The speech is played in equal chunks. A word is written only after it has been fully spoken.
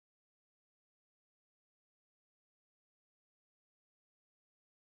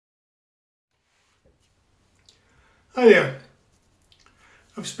Hi there.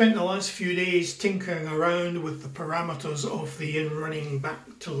 I've spent the last few days tinkering around with the parameters of the in-running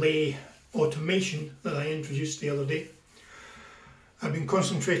back to lay automation that I introduced the other day. I've been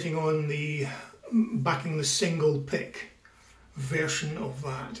concentrating on the backing the single pick version of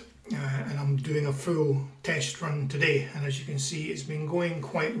that, and I'm doing a full test run today, and as you can see it's been going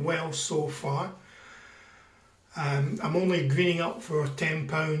quite well so far. I'm only greening up for a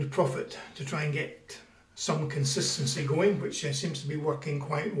 £10 profit to try and get some consistency going, which seems to be working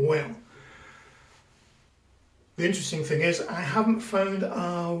quite well. The interesting thing is I haven't found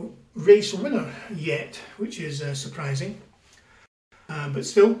a race winner yet, which is surprising, but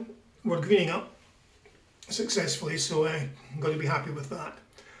still we're greening up successfully, so I'm going to be happy with that.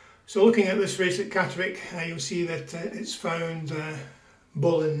 So looking at this race at Catterick, you'll see that it's found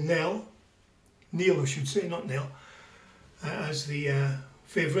Bolin Neil I should say, not Nell, as the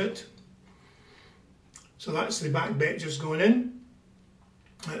favourite. So that's the back bet just going in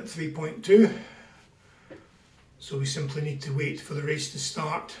at 3.2. So we simply need to wait for the race to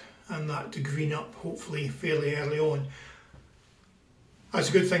start and that to green up hopefully fairly early on. That's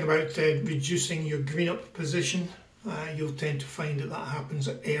a good thing about reducing your green up position. You'll tend to find that that happens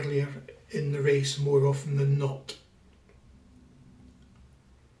earlier in the race more often than not.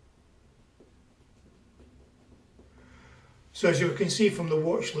 So as you can see from the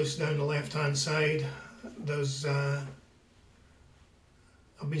watch list down the left hand side, there's I've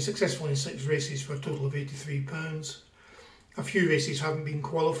been successful in 6 races for a total of £83. A few races haven't been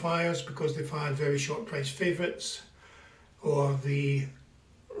qualifiers because they've had very short price favourites, or the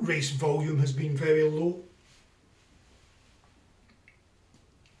race volume has been very low.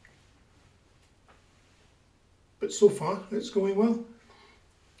 But so far it's going well.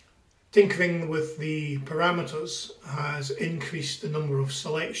 Tinkering with the parameters has increased the number of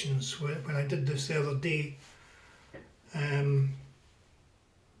selections. When I did this the other day,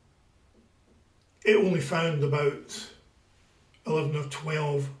 it only found about 11 or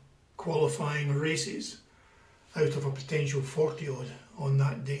 12 qualifying races out of a potential 40 odd on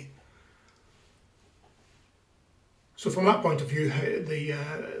that day. So from that point of view,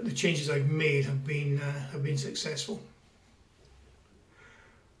 the changes I've made have been successful.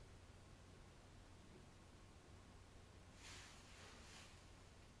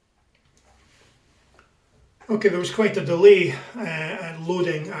 Okay, there was quite a delay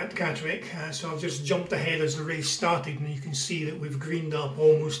loading at Catterick, so I've just jumped ahead as the race started, and you can see that we've greened up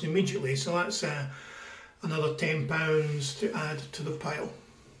almost immediately, so that's another £10 to add to the pile.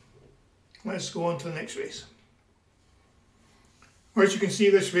 Let's go on to the next race. Well, as you can see,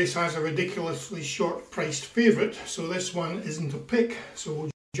 this race has a ridiculously short priced favourite, so this one isn't a pick, so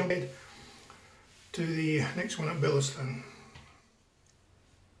we'll jump ahead to the next one at Billiston.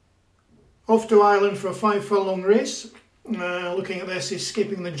 Off to Ireland for a 5 furlong race. Looking at this,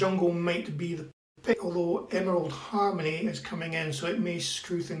 Escaping the Jungle might be the pick, although Emerald Harmony is coming in, so it may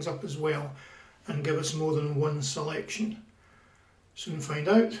screw things up as well and give us more than one selection. Soon find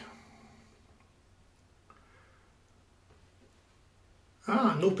out.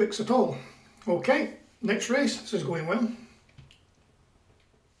 No picks at all. Okay, next race. This is going well.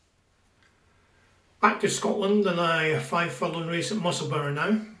 Back to Scotland and a 5 furlong race at Musselburgh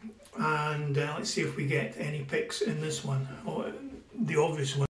now. And let's see if we get any picks in this one. The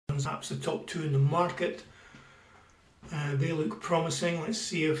obvious ones, perhaps the top 2 in the market. They look promising. Let's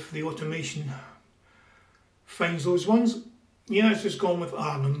see if the automation finds those ones. Yeah, it's just gone with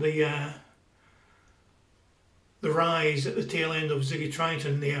Arnhem. The rise at the tail end of Ziggy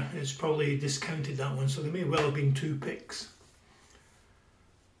Triton there is probably discounted that one, so there may well have been 2 picks.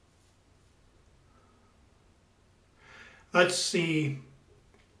 That's a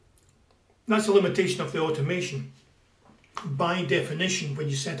limitation of the automation. By definition, when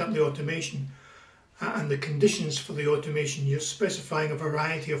you set up the automation and the conditions for the automation, you're specifying a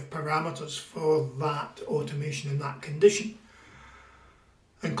variety of parameters for that automation and that condition.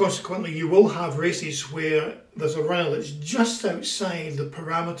 And consequently, you will have races where there's a runner that's just outside the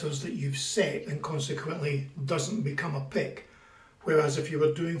parameters that you've set and consequently doesn't become a pick. Whereas if you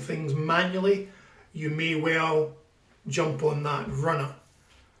were doing things manually, you may well jump on that runner.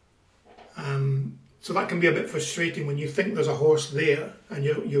 So that can be a bit frustrating when you think there's a horse there and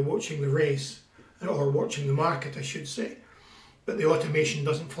you're watching the race, or watching the market I should say, but the automation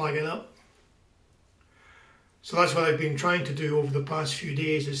doesn't flag it up. So that's what I've been trying to do over the past few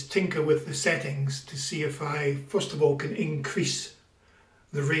days, is tinker with the settings to see if I first of all can increase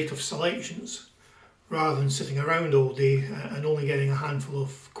the rate of selections rather than sitting around all day and only getting a handful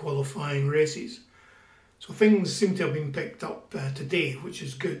of qualifying races. So things seem to have been picked up today, which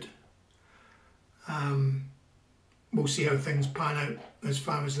is good. we'll see how things pan out as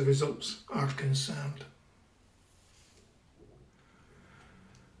far as the results are concerned.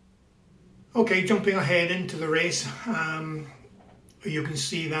 Okay, jumping ahead into the race, you can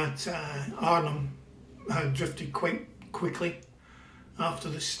see that Arnhem had drifted quite quickly after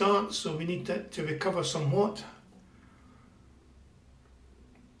the start, so we need that to recover somewhat.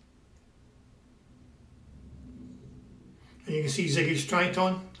 And you can see Ziggy's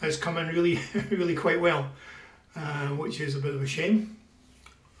Triton has come in really, really quite well, which is a bit of a shame.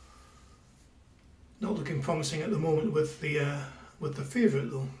 Not looking promising at the moment with the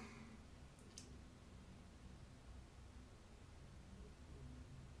Fairbot though.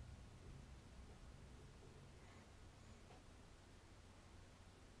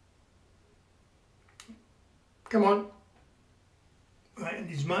 Come on. Right, and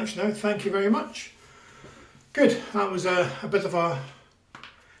he's matched now, thank you very much. Good, that was a bit of a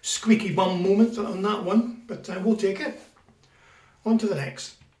squeaky bum moment on that one, but we'll take it. On to the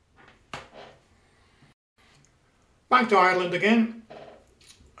next. Back to Ireland again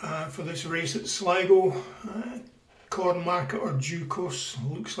for this race at Sligo. Cornmarket or Due Course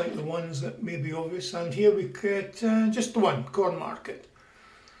looks like the ones that may be obvious, and here we get just the one, Cornmarket.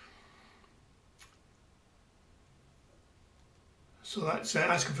 So that's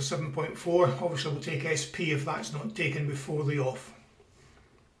asking for 7.4. Obviously we'll take SP if that's not taken before the off.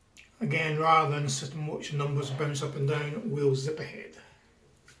 Again, rather than sit and watch numbers bounce up and down, we'll zip ahead.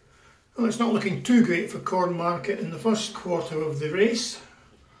 Well, it's not looking too great for Cornmarket in the first quarter of the race.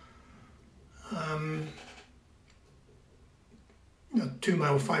 A 2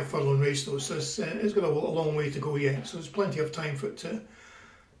 mile 5 furlong race though, so it's got a long way to go yet, so there's plenty of time for it to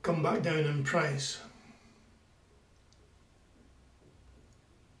come back down in price.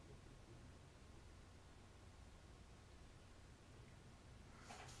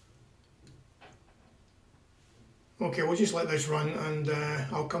 Okay, we'll just let this run and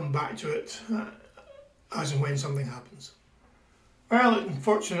I'll come back to it as and when something happens. Well,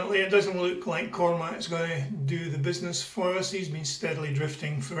 unfortunately it doesn't look like Cornmarket's going to do the business for us. He's been steadily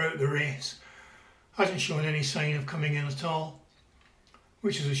drifting throughout the race. Hasn't shown any sign of coming in at all,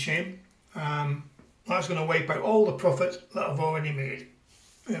 which is a shame. That's going to wipe out all the profit that I've already made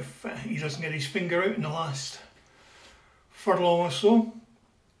if he doesn't get his finger out in the last furlong or so.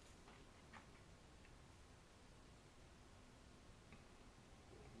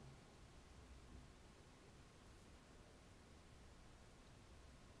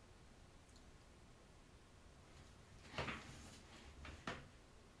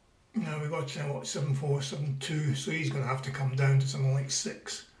 Now we've got what, 7.4, 7.2, so he's going to have to come down to something like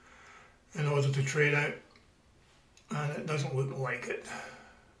 6 in order to trade out, and it doesn't look like it.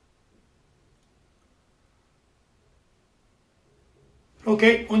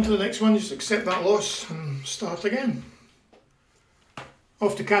 Okay, on to the next one, just accept that loss and start again.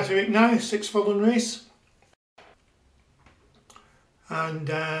 Off to Catterick now, 6 furlong race, and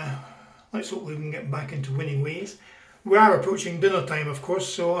let's hope we can get back into winning ways. We are approaching dinner time, of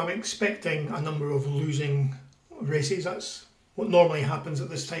course, so I'm expecting a number of losing races. That's what normally happens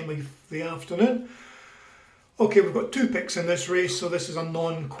at this time of the afternoon. Okay, we've got 2 picks in this race, so this is a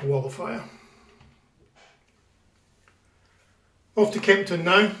non-qualifier. Off to Kempton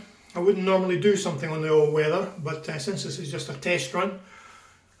now. I wouldn't normally do something on the all-weather, but since this is just a test run,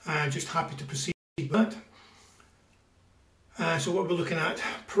 I'm just happy to proceed with that. So what we're looking at,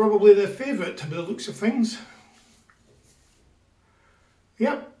 probably the favourite by the looks of things.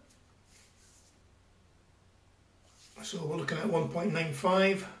 Yep. So we're looking at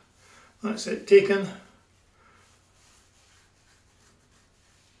 1.95. That's it taken.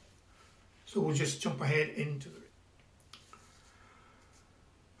 So we'll just jump ahead into the...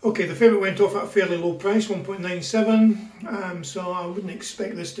 Okay, the favourite went off at a fairly low price, 1.97. So I wouldn't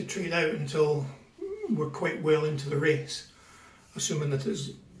expect this to trade out until we're quite well into the race, assuming that it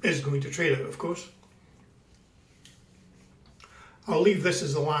is going to trade out, of course. I'll leave this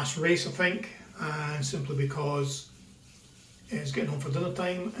as the last race, I think, simply because it's getting home for dinner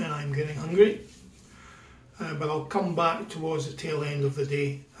time and I'm getting hungry. But I'll come back towards the tail end of the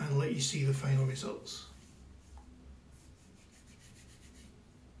day and let you see the final results.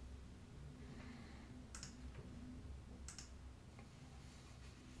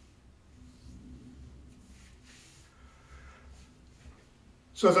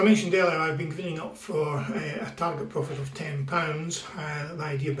 So as I mentioned earlier, I've been greening up for a target profit of £10. The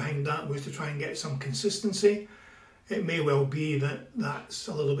idea behind that was to try and get some consistency. It may well be that that's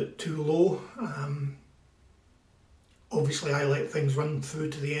a little bit too low. Obviously I let things run through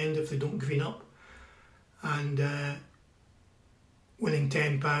to the end if they don't green up. And winning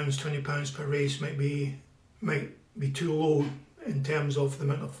 £10, £20 per race might be too low in terms of the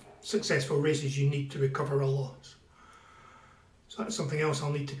amount of successful races you need to recover a loss. So that's something else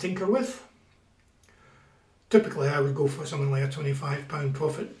I'll need to tinker with. Typically I would go for something like a £25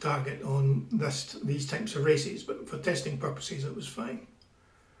 profit target on these types of races, but for testing purposes it was fine.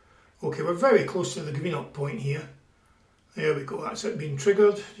 Okay, we're very close to the green up point here. There we go, that's it being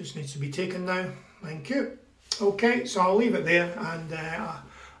triggered, just needs to be taken now. Thank you. Okay, so I'll leave it there and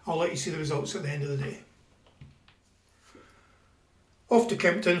I'll let you see the results at the end of the day. Off to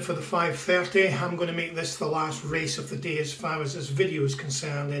Kempton for the 5:30. I'm going to make this the last race of the day as far as this video is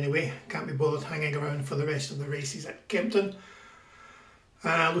concerned anyway. Can't be bothered hanging around for the rest of the races at Kempton.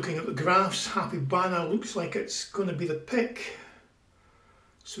 Looking at the graphs, Happy Banner looks like it's going to be the pick.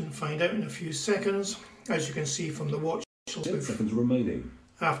 Soon find out in a few seconds. As you can see from the watch, 10 seconds remaining.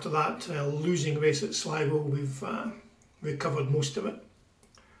 After that losing race at Sligo, we've recovered most of it.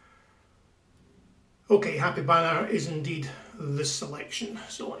 Okay, Happy Banner is indeed the selection,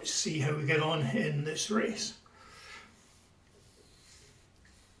 so let's see how we get on in this race.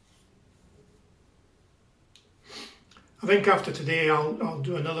 I think after today I'll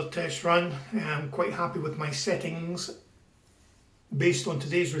do another test run. I'm quite happy with my settings based on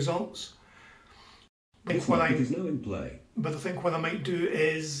today's results. But I think what I might do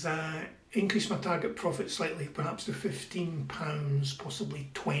is increase my target profit slightly, perhaps to £15, possibly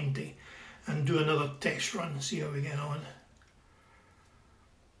 20, and do another test run, see how we get on.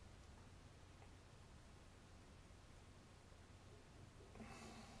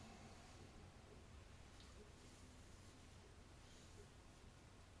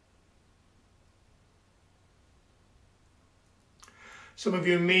 Some of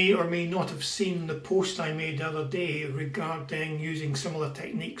you may or may not have seen the post I made the other day regarding using similar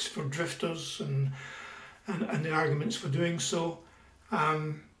techniques for drifters and the arguments for doing so.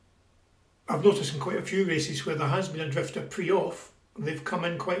 I've noticed in quite a few races where there has been a drifter pre-off, they've come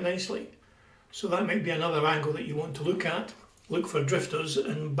in quite nicely. So that might be another angle that you want to look at. Look for drifters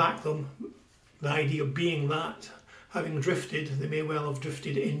and back them. The idea being that, having drifted, they may well have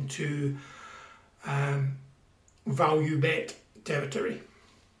drifted into value bet territory.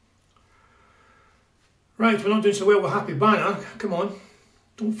 Right, we're not doing so well with Happy Banner. Come on,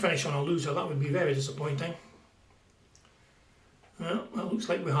 don't finish on a loser, that would be very disappointing. Well, that looks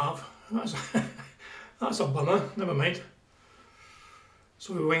like we have. That's a bummer, never mind.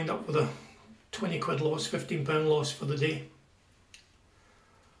 So we wind up with a 20 quid loss, £15 loss for the day.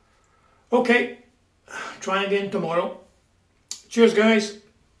 Okay, try again tomorrow. Cheers guys.